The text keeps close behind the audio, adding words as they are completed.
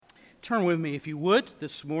Turn with me, if you would,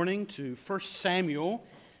 this morning to 1 Samuel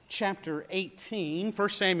chapter 18. 1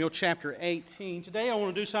 Samuel chapter 18. Today I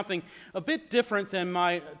want to do something a bit different than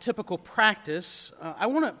my typical practice. I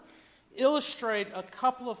want to illustrate a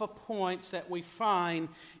couple of points that we find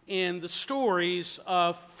in the stories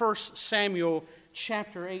of 1 Samuel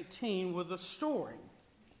chapter 18 with a story,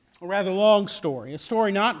 a rather long story, a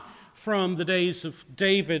story not from the days of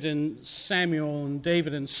David and Samuel and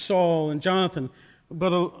David and Saul and Jonathan,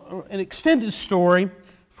 but an extended story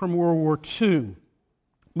from World War II.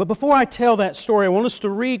 But before I tell that story, I want us to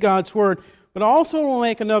read God's Word, but I also want to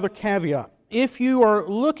make another caveat. If you are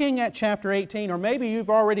looking at chapter 18, or maybe you've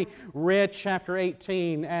already read chapter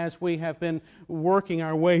 18 as we have been working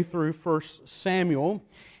our way through 1 Samuel,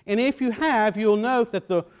 and if you have, you'll note that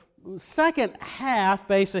the second half,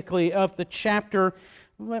 basically, of the chapter,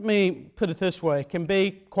 let me put it this way, can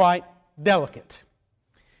be quite delicate.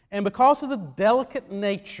 And because of the delicate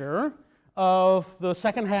nature of the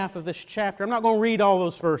second half of this chapter, I'm not going to read all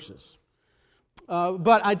those verses.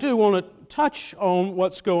 But I do want to touch on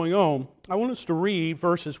what's going on. I want us to read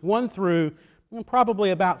verses 1 through probably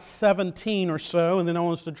about 17 or so, and then I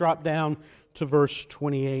want us to drop down to verse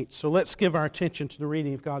 28. So let's give our attention to the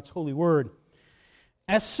reading of God's holy word.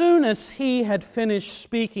 As soon as he had finished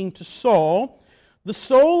speaking to Saul, the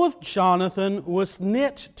soul of Jonathan was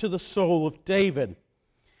knit to the soul of David.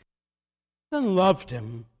 Jonathan loved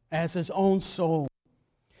him as his own soul.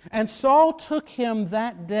 And Saul took him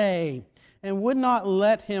that day and would not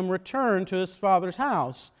let him return to his father's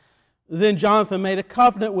house. Then Jonathan made a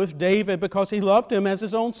covenant with David because he loved him as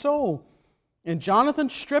his own soul. And Jonathan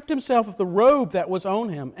stripped himself of the robe that was on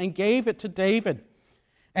him and gave it to David,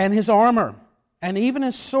 and his armor, and even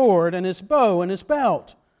his sword, and his bow, and his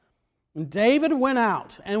belt. And David went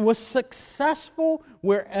out and was successful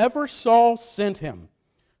wherever Saul sent him,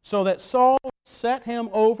 so that Saul set him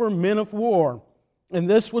over men of war. And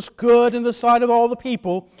this was good in the sight of all the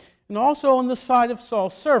people, and also in the sight of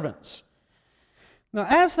Saul's servants. Now,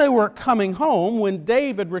 as they were coming home, when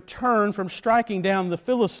David returned from striking down the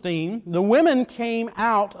Philistine, the women came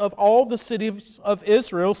out of all the cities of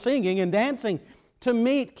Israel singing and dancing to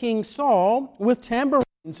meet King Saul with tambourines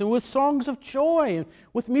and with songs of joy and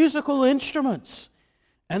with musical instruments.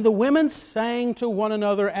 And the women sang to one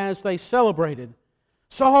another as they celebrated,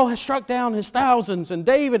 Saul has struck down his thousands, and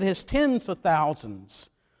David his tens of thousands.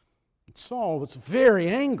 And Saul was very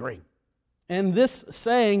angry, and this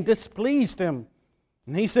saying displeased him.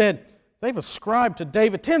 And he said, they've ascribed to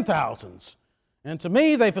David 10,000s, and to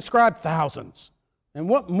me they've ascribed thousands. And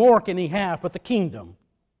what more can he have but the kingdom?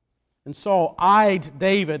 And Saul eyed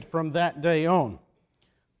David from that day on.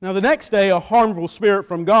 Now the next day a harmful spirit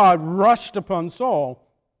from God rushed upon Saul,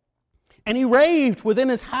 and he raved within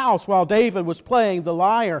his house while David was playing the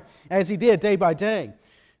lyre, as he did day by day.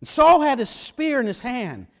 And Saul had his spear in his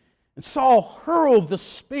hand, and Saul hurled the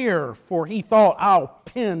spear, for he thought, I'll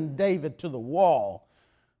pin David to the wall.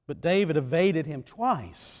 But David evaded him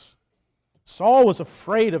twice. Saul was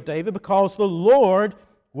afraid of David because the Lord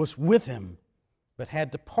was with him, but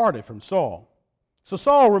had departed from Saul. So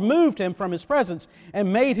Saul removed him from his presence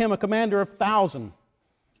and made him a commander of 1,000.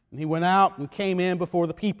 And he went out and came in before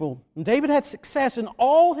the people. And David had success in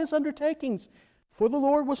all his undertakings, for the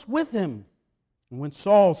Lord was with him. And when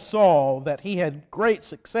Saul saw that he had great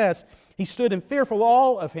success, he stood in fearful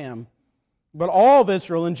awe of him. But all of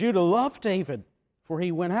Israel and Judah loved David, for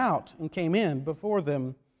he went out and came in before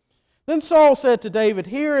them. Then Saul said to David,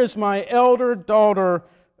 here is my elder daughter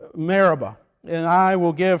Merab, and I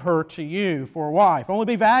will give her to you for a wife. Only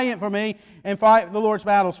be valiant for me and fight the Lord's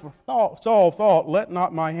battles. For Saul thought, let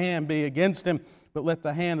not my hand be against him, but let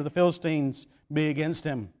the hand of the Philistines be against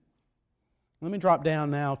him. Let me drop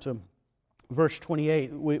down now to verse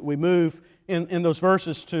 28. We move in those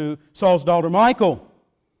verses to Saul's daughter Michal,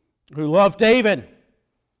 who loved David.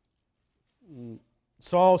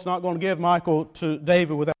 Saul's not going to give Michal to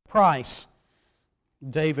David without a price.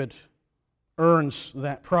 David earns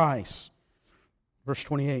that price. Verse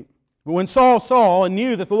 28. But when Saul saw and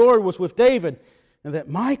knew that the Lord was with David, and that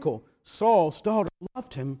Michal, Saul's daughter,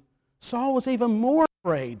 loved him, Saul was even more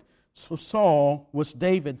afraid. So Saul was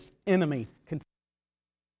David's enemy.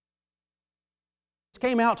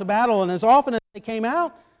 Came out to battle, and as often as they came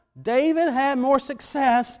out, David had more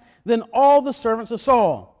success than all the servants of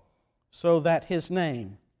Saul, so that his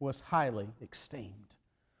name was highly esteemed.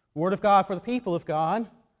 Word of God for the people of God.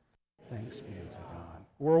 Thanks be to God.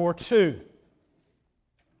 World War II.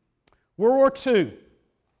 World War II.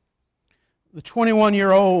 The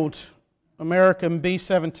 21-year-old American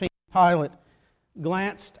B-17 pilot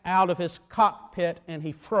glanced out of his cockpit and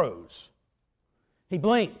he froze. He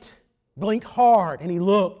blinked hard, and he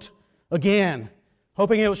looked again,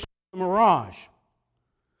 hoping it was a mirage.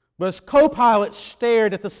 But his co-pilot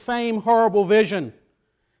stared at the same horrible vision.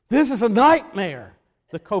 "This is a nightmare,"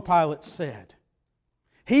 the co-pilot said.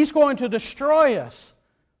 "He's going to destroy us,"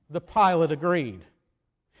 the pilot agreed.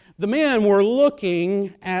 The men were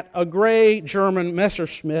looking at a gray German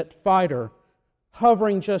Messerschmitt fighter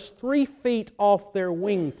hovering just 3 feet off their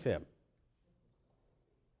wingtip.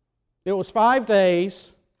 It was 5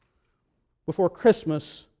 days before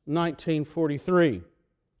Christmas 1943,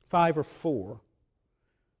 5 or 4.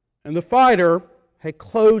 And the fighter had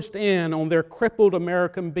closed in on their crippled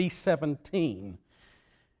American B-17.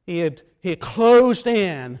 He had closed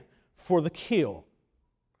in for the kill.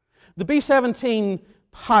 The B-17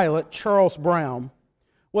 pilot, Charles Brown,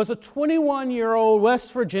 was a 21-year-old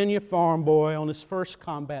West Virginia farm boy on his first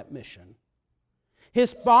combat mission.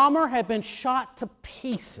 His bomber had been shot to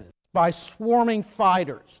pieces by swarming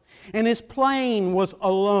fighters, and his plane was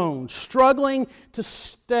alone, struggling to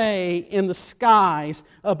stay in the skies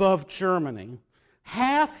above Germany.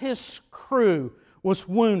 Half his crew was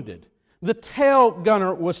wounded. The tail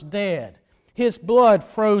gunner was dead, his blood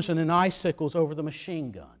frozen in icicles over the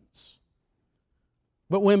machine guns.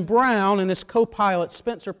 But when Brown and his co-pilot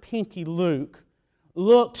Spencer Pinky Luke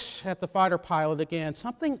looked at the fighter pilot again,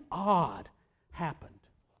 something odd happened.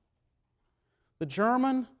 The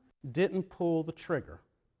German didn't pull the trigger.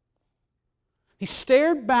 He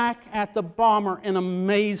stared back at the bomber in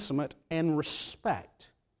amazement and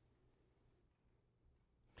respect.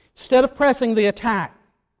 Instead of pressing the attack,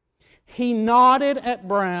 he nodded at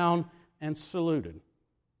Brown and saluted.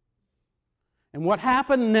 And what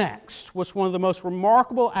happened next was one of the most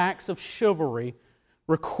remarkable acts of chivalry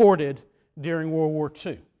recorded during World War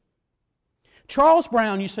II. Charles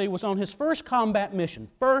Brown, you see, was on his first combat mission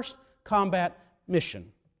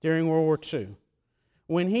during World War II,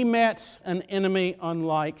 when he met an enemy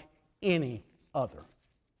unlike any other.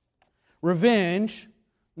 Revenge,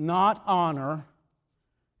 not honor,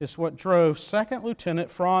 is what drove 2nd Lieutenant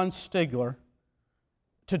Franz Stigler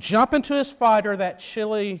to jump into his fighter that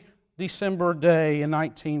chilly December day in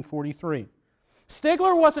 1943.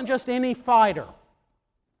 Stigler wasn't just any fighter.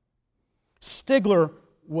 Stigler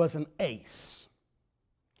was an ace.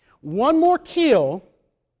 One more kill,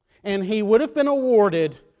 and he would have been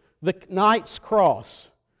awarded the Knight's Cross,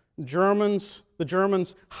 the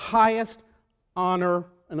Germans' highest honor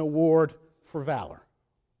and award for valor.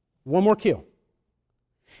 One more kill.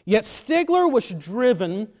 Yet Stigler was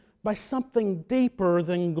driven by something deeper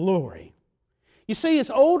than glory. You see, his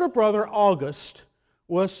older brother August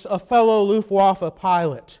was a fellow Luftwaffe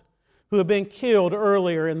pilot who had been killed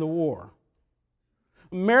earlier in the war.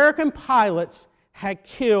 American pilots had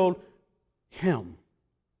killed him.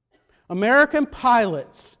 American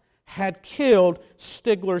pilots had killed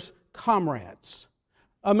Stigler's comrades.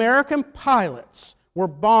 American pilots were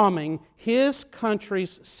bombing his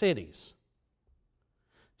country's cities.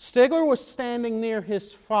 Stigler was standing near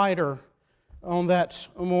his fighter on that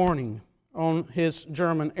morning on his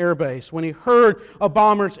German airbase when he heard a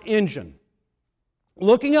bomber's engine.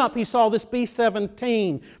 Looking up, he saw this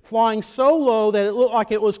B-17 flying so low that it looked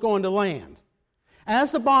like it was going to land.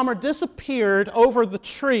 As the bomber disappeared over the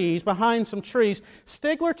trees, behind some trees,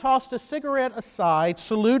 Stigler tossed a cigarette aside,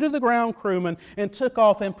 saluted the ground crewman, and took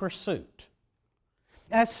off in pursuit.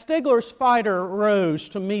 As Stigler's fighter rose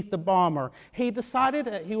to meet the bomber, he decided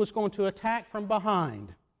that he was going to attack from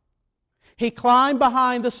behind. He climbed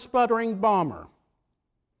behind the sputtering bomber.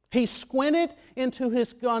 He squinted into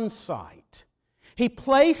his gun sight. He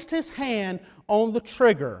placed his hand on the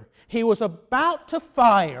trigger. He was about to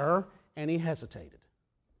fire, and he hesitated.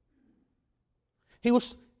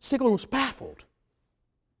 Stigler was baffled.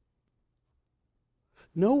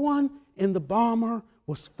 No one in the bomber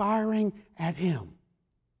was firing at him.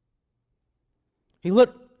 He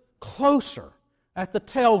looked closer at the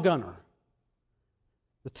tail gunner.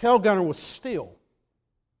 The tail gunner was still.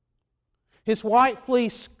 His white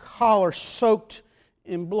fleece collar soaked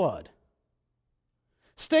in blood.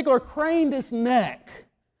 Stigler craned his neck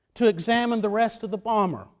to examine the rest of the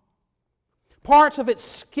bomber. Parts of its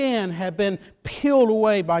skin had been peeled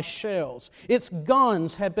away by shells. Its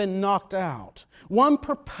guns had been knocked out. One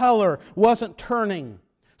propeller wasn't turning.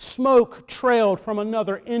 Smoke trailed from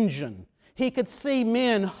another engine. He could see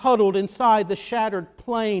men huddled inside the shattered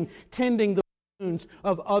plane, tending the wounds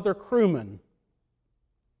of other crewmen.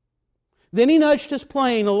 Then he nudged his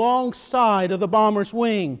plane alongside of the bomber's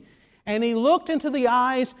wing, and he looked into the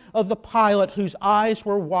eyes of the pilot, whose eyes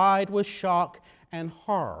were wide with shock and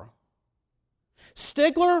horror.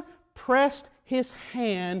 Stigler pressed his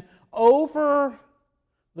hand over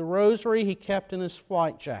the rosary he kept in his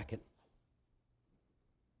flight jacket.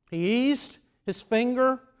 He eased his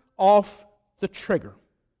finger off the trigger.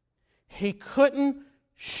 He couldn't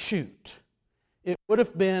shoot. It would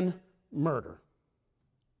have been murder.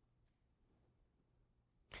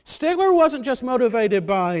 Stigler wasn't just motivated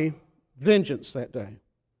by vengeance that day.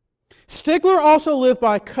 Stigler also lived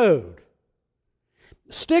by code.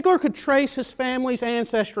 Stigler could trace his family's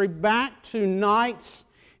ancestry back to knights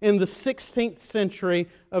in the 16th century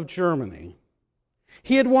of Germany.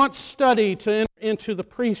 He had once studied to enter into the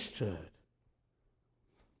priesthood.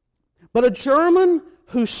 But a German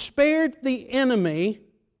who spared the enemy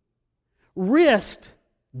risked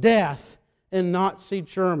death in Nazi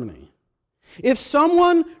Germany. If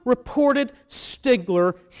someone reported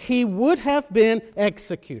Stigler, he would have been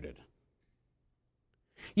executed.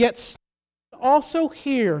 Yet Stigler also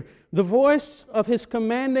hear the voice of his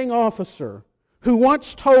commanding officer, who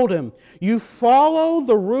once told him, "You follow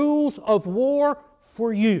the rules of war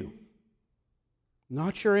for you,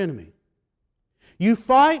 not your enemy. You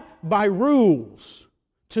fight by rules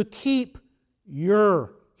to keep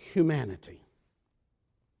your humanity."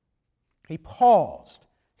 He paused.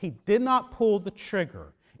 He did not pull the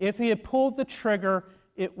trigger. If he had pulled the trigger,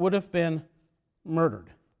 it would have been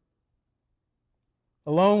murdered.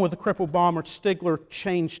 Alone with the crippled bomber, Stigler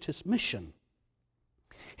changed his mission.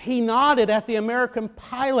 He nodded at the American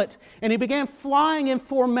pilot and he began flying in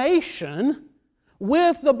formation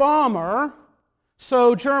with the bomber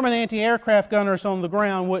so German anti-aircraft gunners on the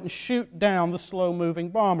ground wouldn't shoot down the slow-moving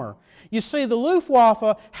bomber. You see, the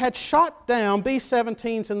Luftwaffe had shot down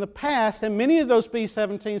B-17s in the past, and many of those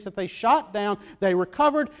B-17s that they shot down, they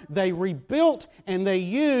recovered, they rebuilt, and they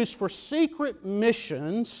used for secret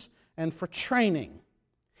missions and for training.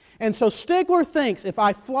 And so Stigler thinks, if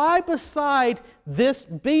I fly beside this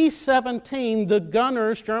B-17, the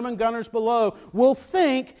gunners, German gunners below, will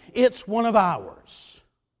think it's one of ours.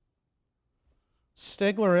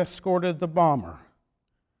 Stigler escorted the bomber.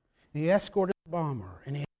 He escorted the bomber,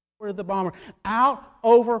 and he escorted the bomber out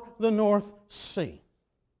over the North Sea.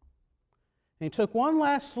 And he took one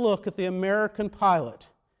last look at the American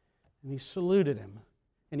pilot, and he saluted him,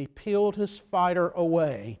 and he peeled his fighter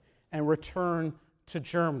away and returned to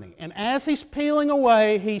Germany. And as he's peeling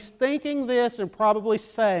away, he's thinking this and probably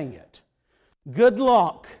saying it. Good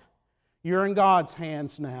luck. You're in God's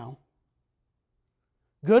hands now.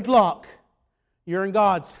 Good luck. You're in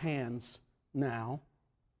God's hands now.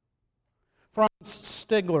 Franz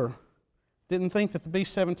Stigler didn't think that the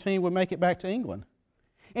B-17 would make it back to England.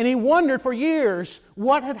 And he wondered for years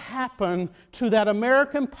what had happened to that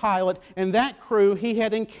American pilot and that crew he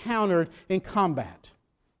had encountered in combat.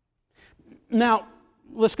 Now,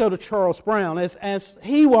 let's go to Charles Brown. As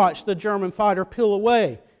he watched the German fighter peel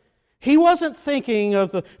away, he wasn't thinking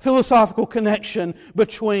of the philosophical connection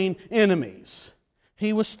between enemies.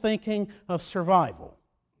 He was thinking of survival.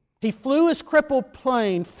 He flew his crippled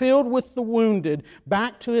plane filled with the wounded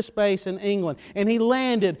back to his base in England, and he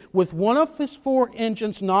landed with one of his 4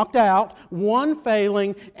 engines knocked out, one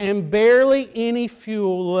failing, and barely any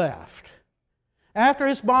fuel left. After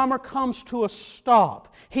his bomber comes to a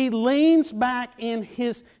stop, he leans back in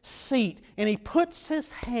his seat and he puts his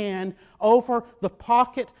hand over the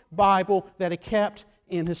pocket Bible that he kept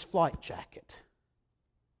in his flight jacket.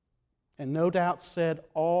 And no doubt said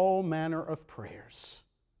all manner of prayers.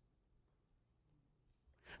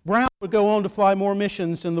 Brown would go on to fly more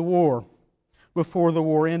missions in the war before the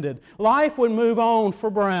war ended. Life would move on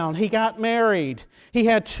for Brown. He got married. He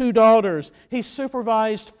had 2 daughters. He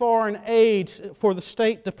supervised foreign aid for the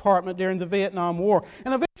State Department during the Vietnam War.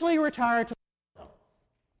 And eventually he retired to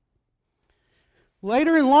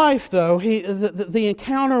Later in life, though, the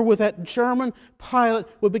encounter with that German pilot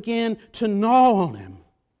would begin to gnaw on him.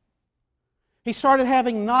 He started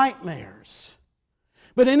having nightmares.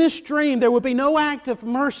 But in his dream, there would be no act of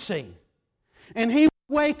mercy. And he would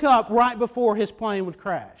wake up right before his plane would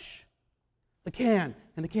crash. Again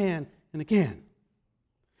and again and again.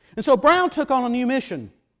 And so Brown took on a new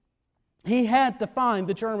mission. He had to find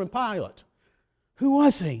the German pilot. Who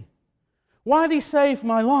was he? Why did he save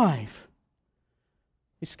my life?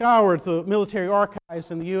 He scoured the military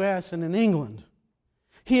archives in the U.S. and in England.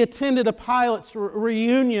 He attended a pilot's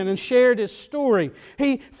reunion and shared his story.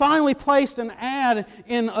 He finally placed an ad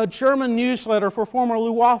in a German newsletter for former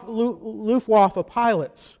Luftwaffe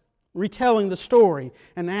pilots, retelling the story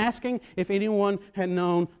and asking if anyone had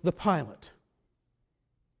known the pilot.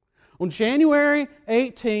 On January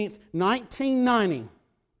 18th, 1990,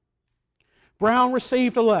 Brown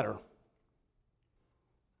received a letter.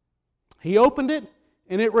 He opened it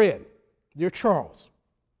and it read, "Dear Charles,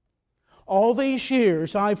 all these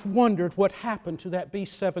years I've wondered what happened to that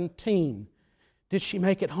B-17. Did she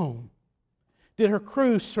make it home? did her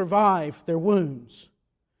crew survive their wounds.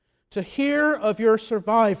 To hear of your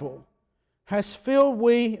survival has filled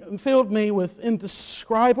me with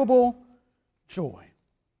indescribable joy.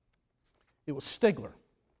 It was Stigler.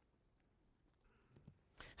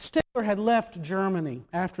 Stigler had left Germany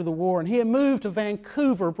after the war, and he had moved to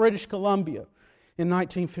Vancouver, British Columbia in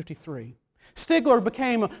 1953. Stigler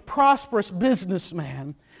became a prosperous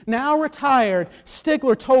businessman. Now retired,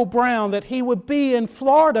 Stigler told Brown that he would be in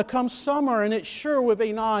Florida come summer, and it sure would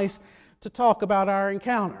be nice to talk about our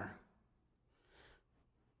encounter.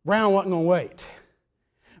 Brown wasn't going to wait.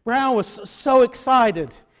 Brown was so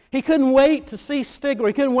excited. He couldn't wait to see Stigler.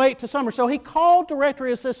 He couldn't wait to summer. So he called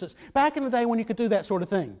directory assistants. Back in the day when you could do that sort of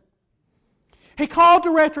thing. He called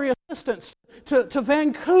directory assistants to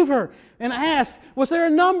Vancouver and asked, was there a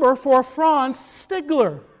number for Franz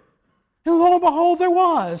Stigler? And lo and behold, there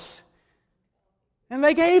was. And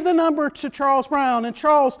they gave the number to Charles Brown, and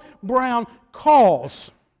Charles Brown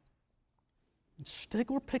calls. And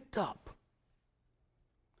Stigler picked up.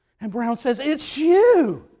 And Brown says, "It's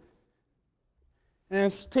you!"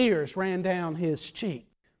 And tears ran down his cheek.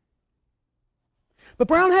 But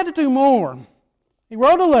Brown had to do more. He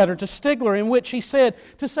wrote a letter to Stigler in which he said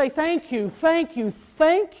to say thank you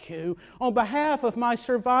on behalf of my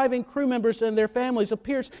surviving crew members and their families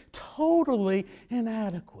appears totally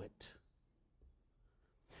inadequate.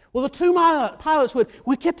 Well, the two pilots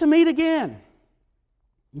would get to meet again,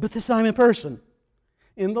 but this time in person,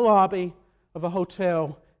 in the lobby of a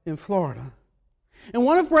hotel in Florida. And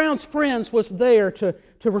one of Brown's friends was there to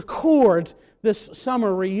record this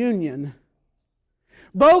summer reunion.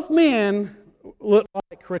 Both men looked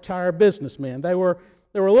like retired businessmen. They were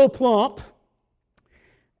a little plump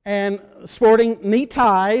and sporting neat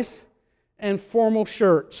ties and formal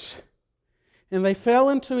shirts. And they fell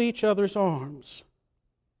into each other's arms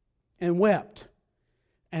and wept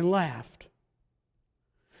and laughed.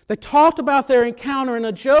 They talked about their encounter in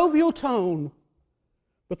a jovial tone,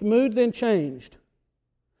 but the mood then changed.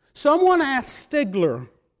 Someone asked Stigler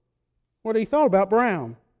what he thought about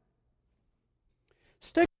Brown.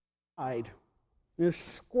 Stigler sighed, and his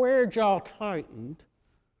square jaw tightened.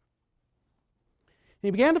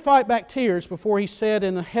 He began to fight back tears before he said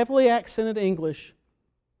in a heavily accented English,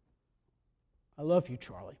 "I love you,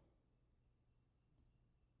 Charlie."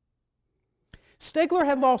 Stigler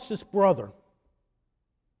had lost his brother.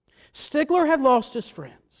 Stigler had lost his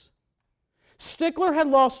friends. Stigler had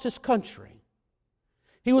lost his country.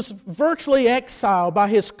 He was virtually exiled by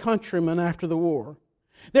his countrymen after the war.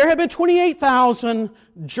 There had been 28,000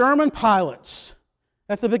 German pilots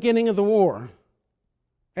at the beginning of the war.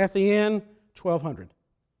 At the end, 1,200.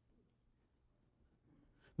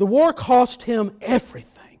 The war cost him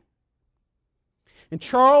everything. And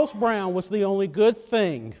Charles Brown was the only good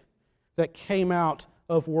thing that came out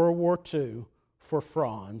of World War II for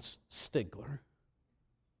Franz Stigler.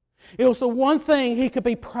 It was the one thing he could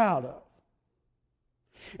be proud of.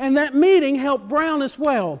 And that meeting helped Brown as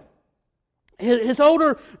well. His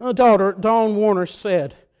older daughter, Dawn Warner,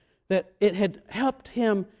 said that it had helped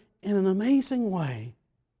him in an amazing way.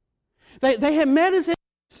 They had met as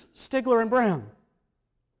enemies, Stigler and Brown,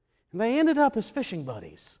 and they ended up as fishing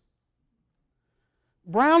buddies.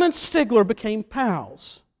 Brown and Stigler became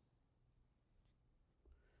pals.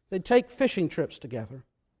 They'd take fishing trips together.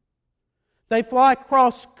 They'd fly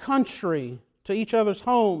cross country to each other's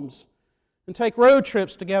homes and take road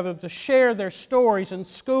trips together to share their stories in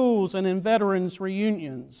schools and in veterans'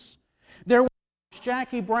 reunions. Their wives,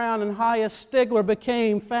 Jackie Brown and Haya Stigler,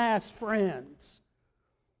 became fast friends.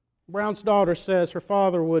 Brown's daughter says her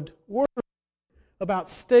father would worry about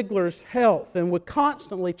Stigler's health and would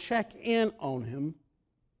constantly check in on him.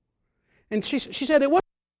 And she said it was.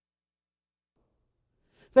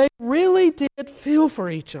 They really did feel for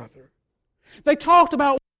each other. They talked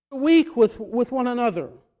about a week with one another.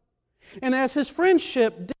 And as his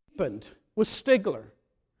friendship deepened with Stigler,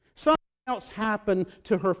 something else happened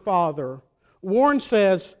to her father. Warren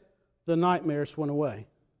says the nightmares went away.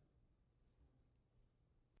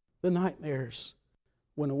 The nightmares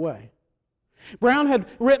went away. Brown had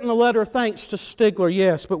written a letter of thanks to Stigler,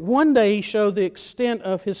 yes, but one day he showed the extent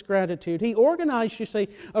of his gratitude. He organized, you see,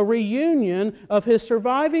 a reunion of his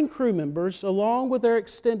surviving crew members along with their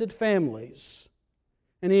extended families.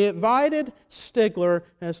 And he invited Stigler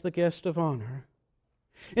as the guest of honor.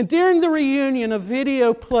 And during the reunion, a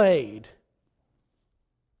video played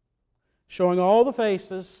showing all the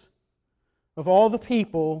faces of all the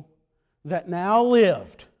people that now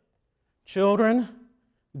lived, children,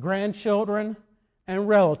 grandchildren, and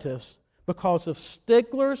relatives, because of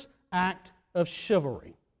Stigler's act of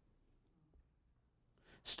chivalry.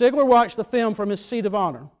 Stigler watched the film from his seat of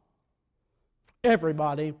honor.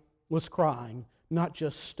 Everybody was crying, not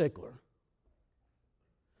just Stigler.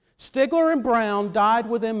 Stigler and Brown died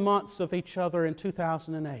within months of each other in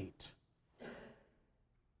 2008.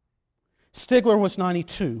 Stigler was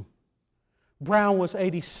 92. Brown was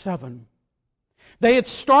 87. They had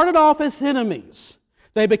started off as enemies.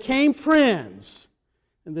 They became friends,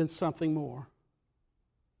 and then something more.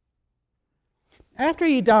 After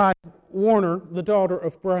he died, Warner, the daughter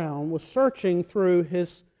of Brown, was searching through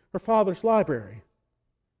her father's library.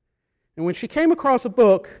 And when she came across a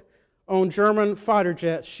book on German fighter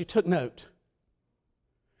jets, she took note.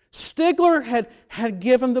 Stigler had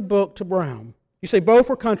given the book to Brown. You say both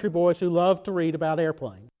were country boys who loved to read about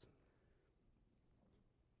airplanes.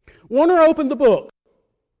 Warner opened the book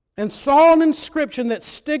and saw an inscription that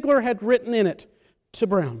Stigler had written in it to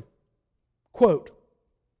Brown. Quote,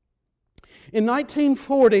 "In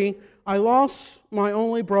 1940, I lost my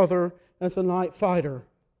only brother as a night fighter.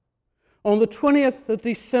 On the 20th of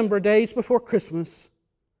December, days before Christmas,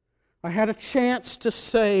 I had a chance to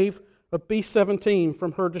save a B-17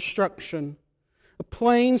 from her destruction. A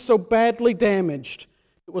plane so badly damaged,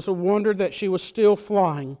 it was a wonder that she was still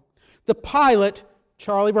flying. The pilot,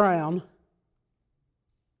 Charlie Brown,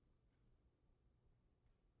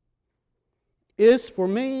 is for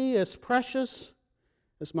me as precious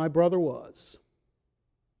as my brother was.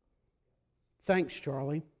 Thanks,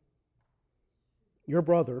 Charlie. Your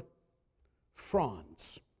brother,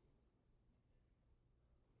 Franz."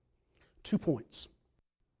 2 points.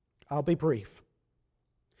 I'll be brief.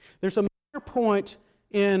 There's a minor point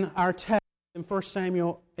in our text in 1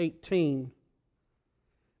 Samuel 18.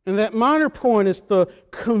 And that minor point is the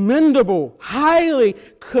commendable, highly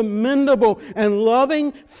commendable and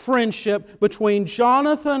loving friendship between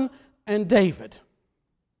Jonathan and David.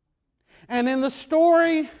 And in the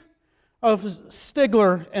story of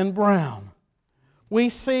Stigler and Brown, we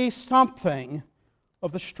see something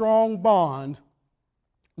of the strong bond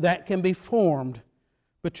that can be formed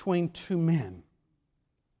between two men.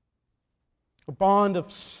 A bond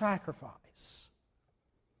of sacrifice,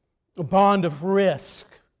 a bond of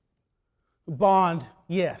risk, a bond,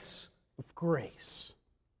 yes, of grace.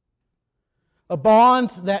 A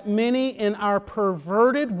bond that many in our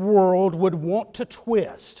perverted world would want to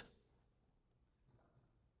twist.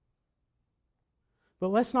 But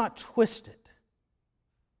let's not twist it.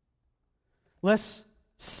 Let's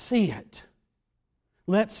see it.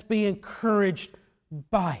 Let's be encouraged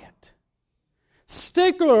by it.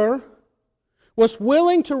 Stigler was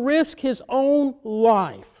willing to risk his own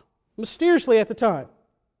life, mysteriously at the time,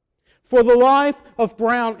 for the life of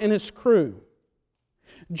Brown and his crew.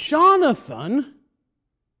 Jonathan,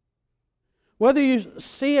 whether you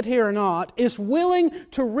see it here or not, is willing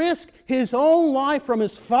to risk his own life from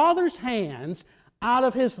his father's hands out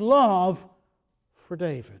of his love for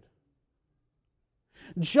David.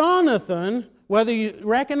 Jonathan, whether you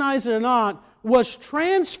recognize it or not, was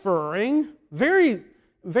transferring, very,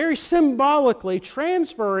 very symbolically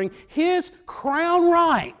transferring his crown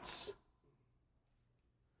rights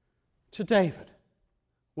to David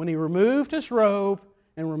when he removed his robe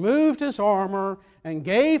and removed his armor and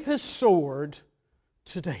gave his sword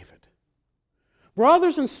to David.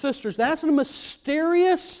 Brothers and sisters, that's a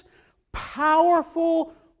mysterious,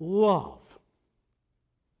 powerful love.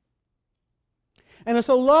 And it's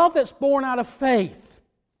a love that's born out of faith.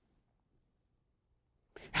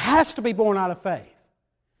 It has to be born out of faith.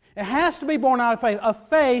 It has to be born out of faith. A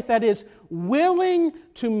faith that is willing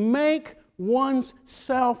to make one's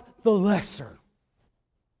self the lesser.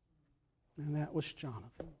 And that was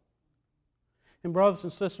Jonathan. And brothers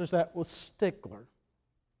and sisters, that was Stigler.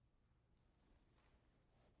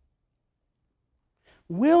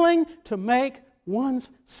 Willing to make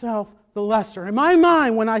one's self the lesser. In my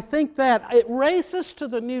mind, when I think that, it races to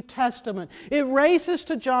the New Testament. It races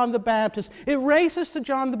to John the Baptist. It races to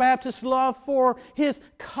John the Baptist's love for his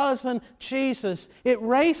cousin Jesus. It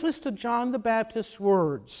races to John the Baptist's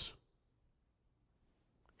words.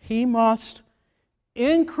 He must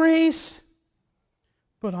increase,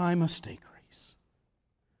 but I must decrease.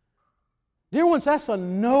 Dear ones, that's a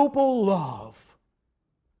noble love.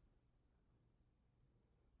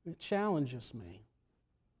 It challenges me.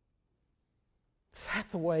 Is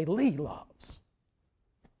that the way Lee loves?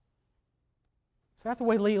 Is that the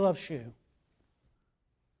way Lee loves you?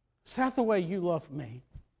 Is that the way you love me?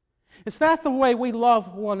 Is that the way we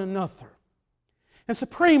love one another? And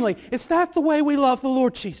supremely, is that the way we love the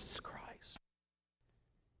Lord Jesus Christ?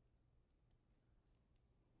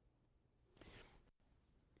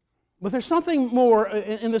 But there's something more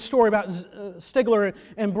in the story about Stigler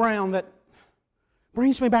and Brown that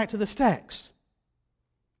brings me back to this text.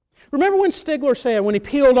 Remember when Stigler said, when he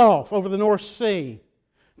peeled off over the North Sea,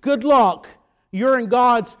 "Good luck, you're in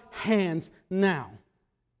God's hands now."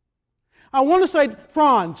 I want to say,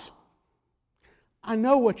 Franz, I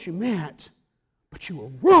know what you meant, but you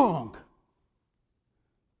were wrong.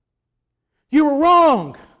 You were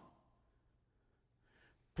wrong.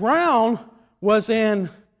 Brown was in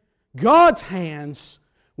God's hands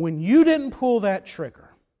when you didn't pull that trigger.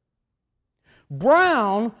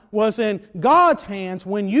 Brown was in God's hands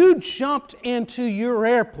when you jumped into your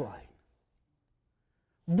airplane.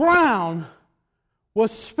 Brown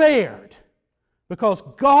was spared because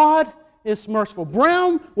God is merciful.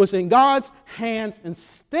 Brown was in God's hands, and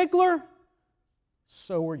Stigler,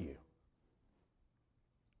 so were you.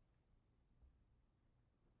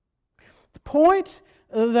 The point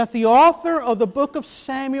that the author of the book of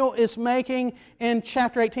Samuel is making in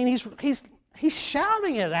chapter 18, he's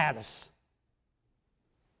shouting it at us.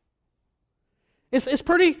 It's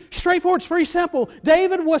pretty straightforward. It's pretty simple.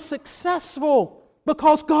 David was successful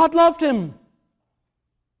because God loved him.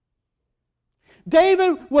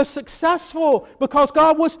 David was successful because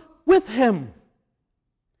God was with him.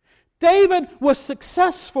 David was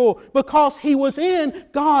successful because he was in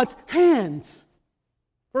God's hands.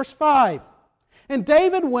 Verse 5. And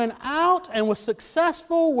David went out and was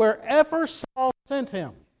successful wherever Saul sent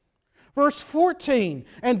him. Verse 14,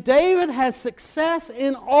 and David had success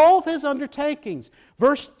in all of his undertakings.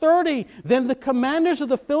 Verse 30, then the commanders of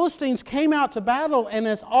the Philistines came out to battle, and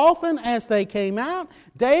as often as they came out,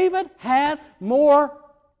 David had more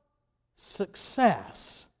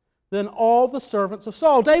success than all the servants of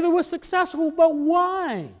Saul. David was successful, but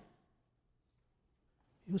why?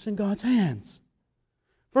 He was in God's hands.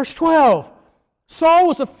 Verse 12, Saul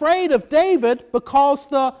was afraid of David because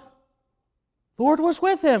the Lord was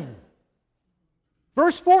with him.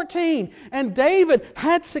 Verse 14, and David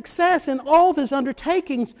had success in all of his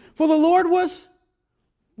undertakings, for the Lord was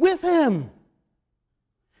with him.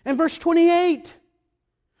 And verse 28,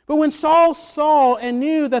 but when Saul saw and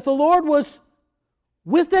knew that the Lord was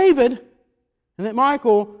with David, and that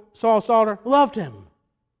Michal, Saul's daughter, loved him.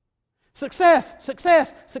 Success,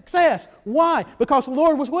 success, success. Why? Because the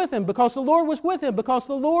Lord was with him. Because the Lord was with him. Because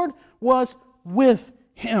the Lord was with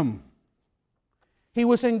him. He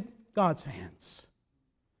was in God's hands.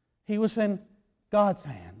 He was in God's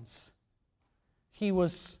hands. He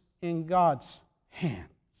was in God's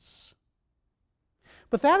hands.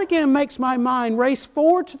 But that again makes my mind race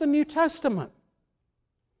forward to the New Testament.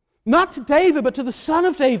 Not to David, but to the Son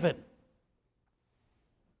of David.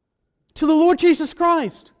 To the Lord Jesus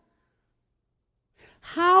Christ.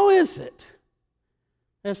 How is it,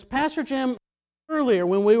 as Pastor Jim earlier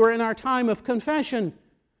when we were in our time of confession,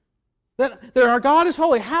 that our God is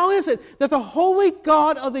holy? How is it that the holy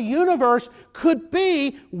God of the universe could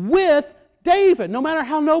be with David? No matter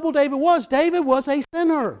how noble David was a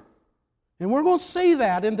sinner. And we're going to see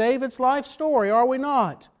that in David's life story, are we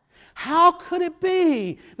not? How could it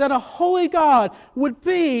be that a holy God would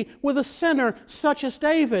be with a sinner such as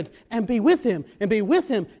David and be with him, and be with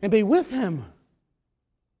him, and be with him?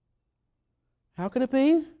 How could it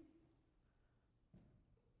be?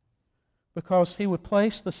 Because he would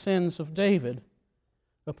place the sins of David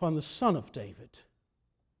upon the Son of David.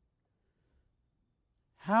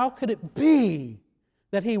 How could it be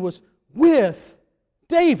that he was with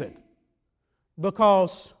David?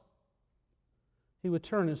 Because he would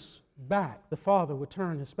turn his back, the Father would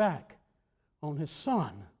turn his back on his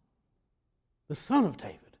Son, the Son of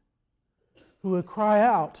David, who would cry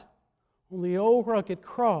out on the old rugged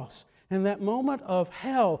cross, in that moment of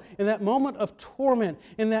hell, in that moment of torment,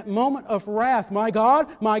 in that moment of wrath, my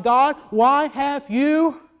God, why have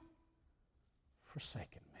you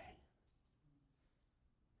forsaken me?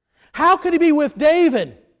 How could he be with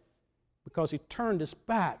David? Because he turned his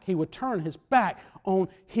back. He would turn his back on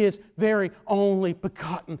his very only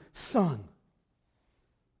begotten Son.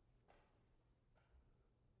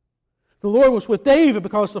 The Lord was with David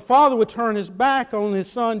because the Father would turn his back on his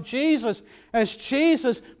Son Jesus, as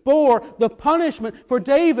Jesus bore the punishment for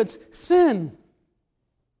David's sin.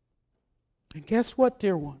 And guess what,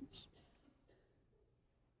 dear ones?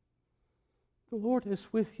 The Lord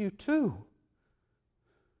is with you too,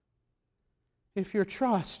 if your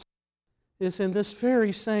trust is in this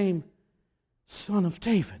very same Son of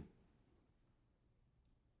David.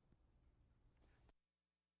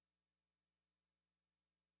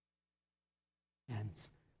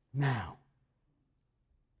 Now,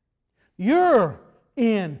 you're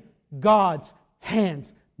in God's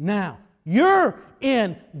hands now. You're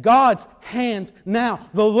in God's hands now.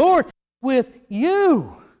 The Lord is with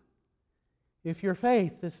you if your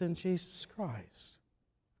faith is in Jesus Christ.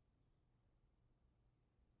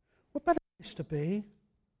 to be.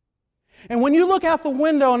 And when you look out the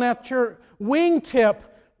window and at your wingtip,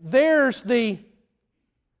 there's the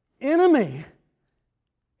enemy.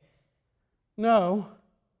 Know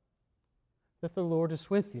that the Lord is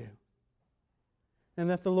with you. And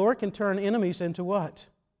that the Lord can turn enemies into what?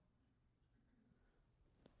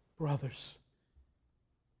 Brothers.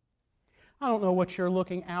 I don't know what you're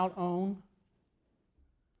looking out on.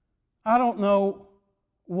 I don't know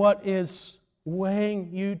what is weighing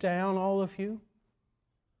you down, all of you.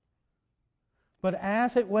 But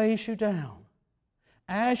as it weighs you down,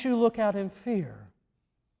 as you look out in fear,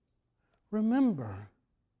 remember,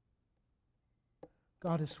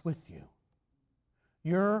 God is with you.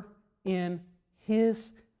 You're in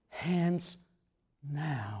His hands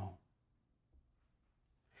now.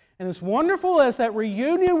 And as wonderful as that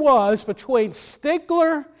reunion was between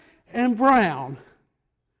Stigler and Brown,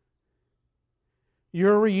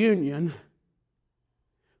 your reunion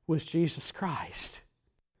was Jesus Christ.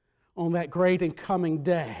 On that great and coming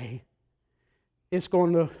day, it's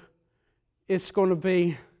going to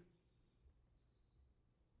be,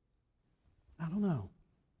 I don't know.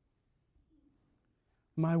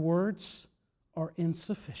 My words are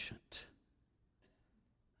insufficient.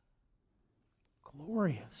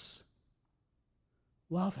 Glorious,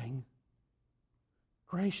 loving,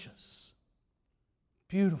 gracious,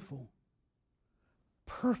 beautiful,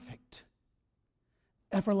 perfect,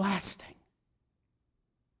 everlasting.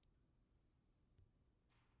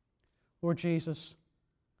 Lord Jesus,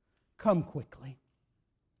 come quickly.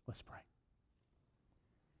 Let's pray.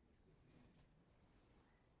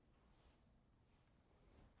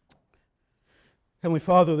 Heavenly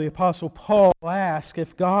Father, the Apostle Paul asked,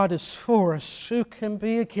 if God is for us, who can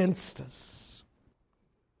be against us?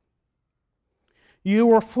 You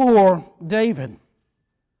were for David.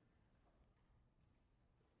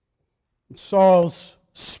 Saul's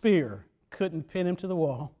spear couldn't pin him to the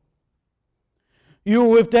wall. You were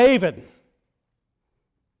with David,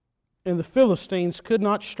 and the Philistines could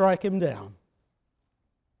not strike him down.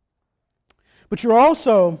 But you're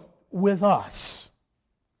also with us.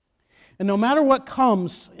 And no matter what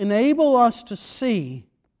comes, enable us to see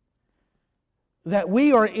that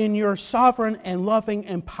we are in your sovereign and loving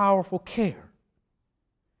and powerful care.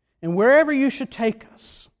 And wherever you should take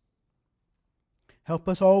us, help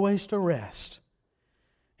us always to rest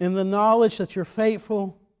in the knowledge that you're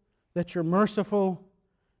faithful, that you're merciful,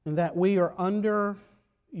 and that we are under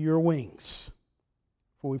your wings.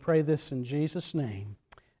 For we pray this in Jesus' name.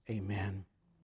 Amen.